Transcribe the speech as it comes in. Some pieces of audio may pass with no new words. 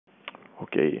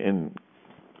Okej, en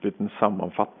liten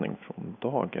sammanfattning från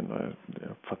dagen.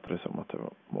 Jag uppfattade det som att det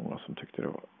var många som tyckte det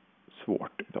var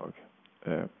svårt idag.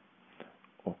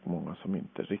 Och många som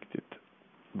inte riktigt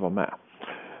var med.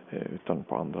 Utan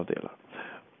på andra delar.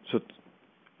 Så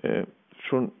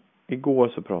från igår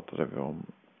så pratade vi om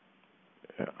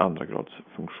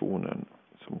andragradsfunktionen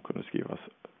som kunde skrivas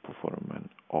på formen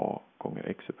a gånger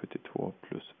x upphöjt till 2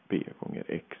 plus b gånger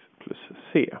x plus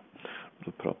c.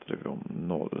 Då pratade vi om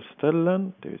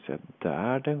nollställen, det vill säga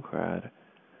där den skär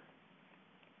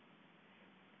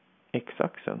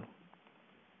x-axeln.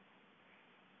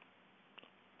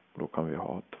 Då kan vi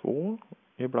ha 2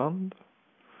 ibland.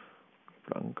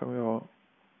 Ibland kan vi ha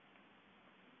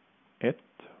 1.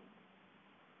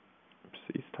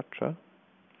 Precis touchar.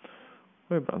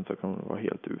 Och ibland så kan det vara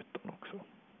helt utan också.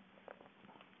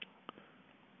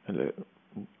 Eller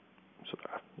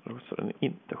sådär. Så den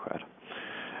inte skär.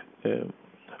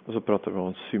 Och så pratar vi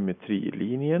om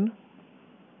symmetrilinjen.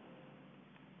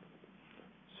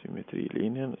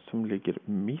 Symmetrilinjen som ligger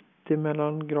mitt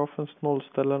emellan grafens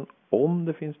nollställen. Om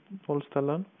det finns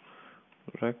nollställen.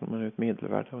 Då räknar man ut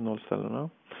medelvärdet av nollställena.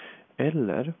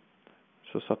 Eller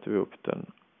så satte vi upp den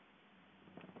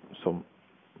som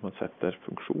man sätter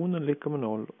funktionen lika med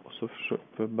 0. Och så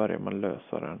börjar man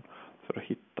lösa den för att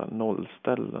hitta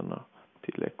nollställena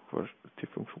till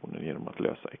funktionen genom att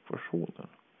lösa ekvationen.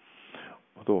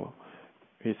 Och då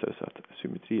visar det sig att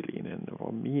symmetrilinjen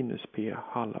var minus p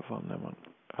halva när man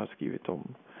har skrivit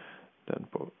om den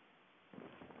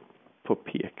på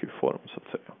pq-form så att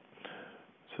säga.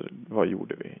 Så vad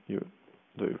gjorde vi? Jo,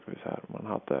 då gjorde vi så här.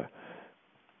 Man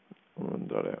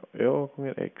undrade a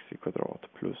gånger x i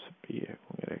kvadrat plus b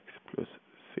gånger x plus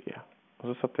c. Och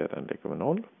så satte jag den lika med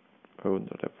 0. Jag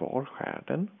undrade var skär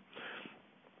den?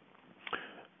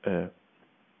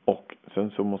 Och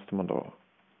sen så måste man då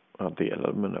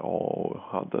dela med a och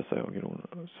hade sig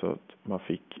så att man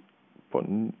fick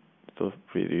då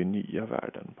blir det ju nya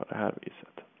värden på det här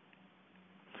viset.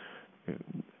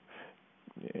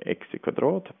 X i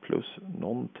kvadrat plus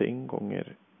någonting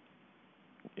gånger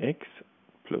x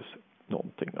plus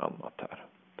någonting annat här.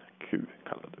 Q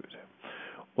kallade vi det.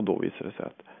 Och då visar det sig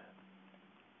att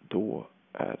då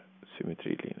är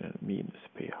symmetrilinjen minus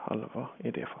p halva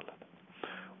i det fallet.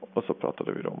 Och så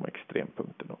pratade vi då om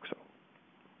extrempunkten också.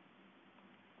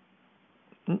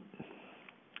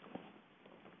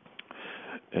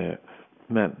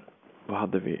 Men vad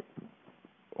hade vi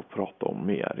att prata om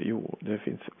mer? Jo,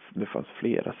 det fanns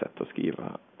flera sätt att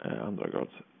skriva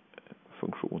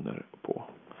andragradsfunktioner på.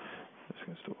 Det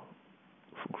ska stå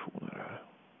funktioner här.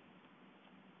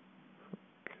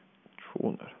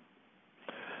 Funktioner.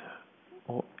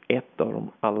 Och ett av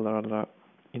de allra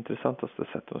intressantaste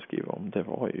sätten att skriva om det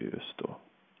var ju just då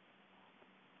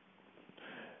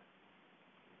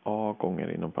a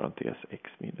gånger inom parentes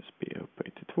x minus b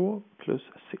upphöjt till 2 plus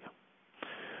c.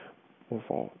 Och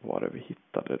vad var det vi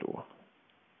hittade då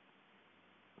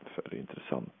för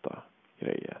intressanta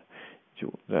grejer?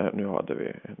 Jo, nu hade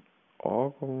vi en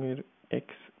a gånger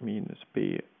x minus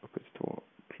b upphöjt till 2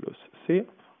 plus c.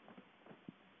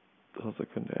 Och så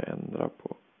kunde jag ändra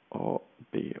på a,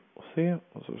 b och c.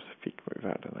 Och så fick vi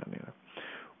värden här nere.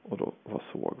 Och då, vad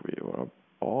såg vi? Våra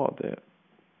a, det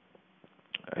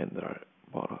ändrar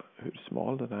bara hur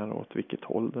smal den är och åt vilket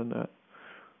håll den är.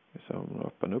 Så om den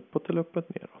öppen uppåt eller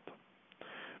öppet neråt.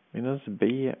 Medan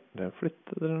b, den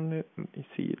flyttade den i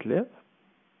sidled.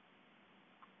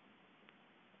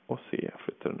 Och c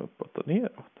flyttade den uppåt och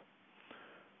neråt.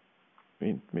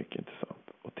 Inte mycket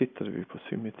intressant. Och tittade vi på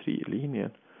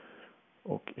symmetrilinjen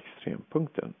och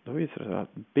extrempunkten. Då visade det sig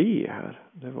att b här,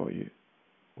 det var ju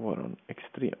våran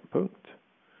extrempunkt.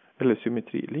 Eller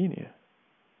symmetrilinje.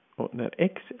 Och när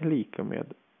x är lika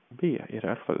med b, i det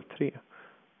här fallet 3,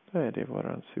 då är det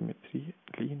våran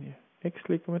symmetrilinje. X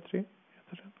lika med 3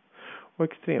 heter den. Och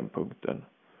extrempunkten,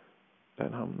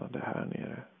 den hamnade här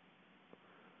nere.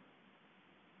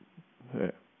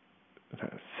 Det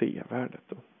här c-värdet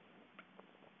då.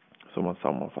 Som man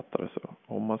sammanfattar det så.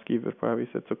 Om man skriver på det här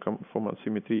viset så får man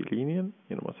symmetrilinjen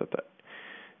genom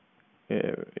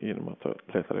att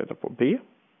leta reda på b.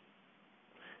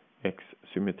 X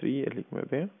symmetri är lika med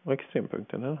b. Och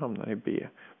extrempunkten den hamnar i b,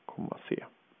 c.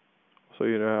 Så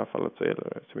i det här fallet så är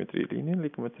det symmetrilinjen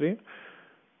lika med 3.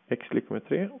 X lika med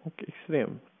 3 och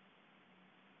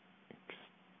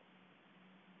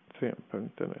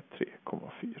extrempunkten är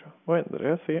 3,4. Och ändrar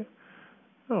jag c,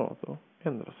 ja då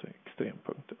ändrar sig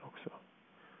extrempunkten också.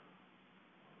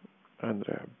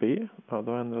 Ändrar jag b, ja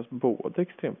då ändras både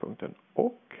extrempunkten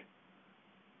och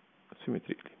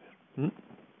symmetrilinjen.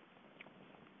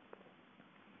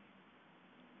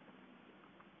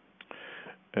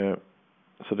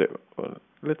 Så det var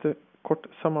lite kort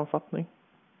sammanfattning.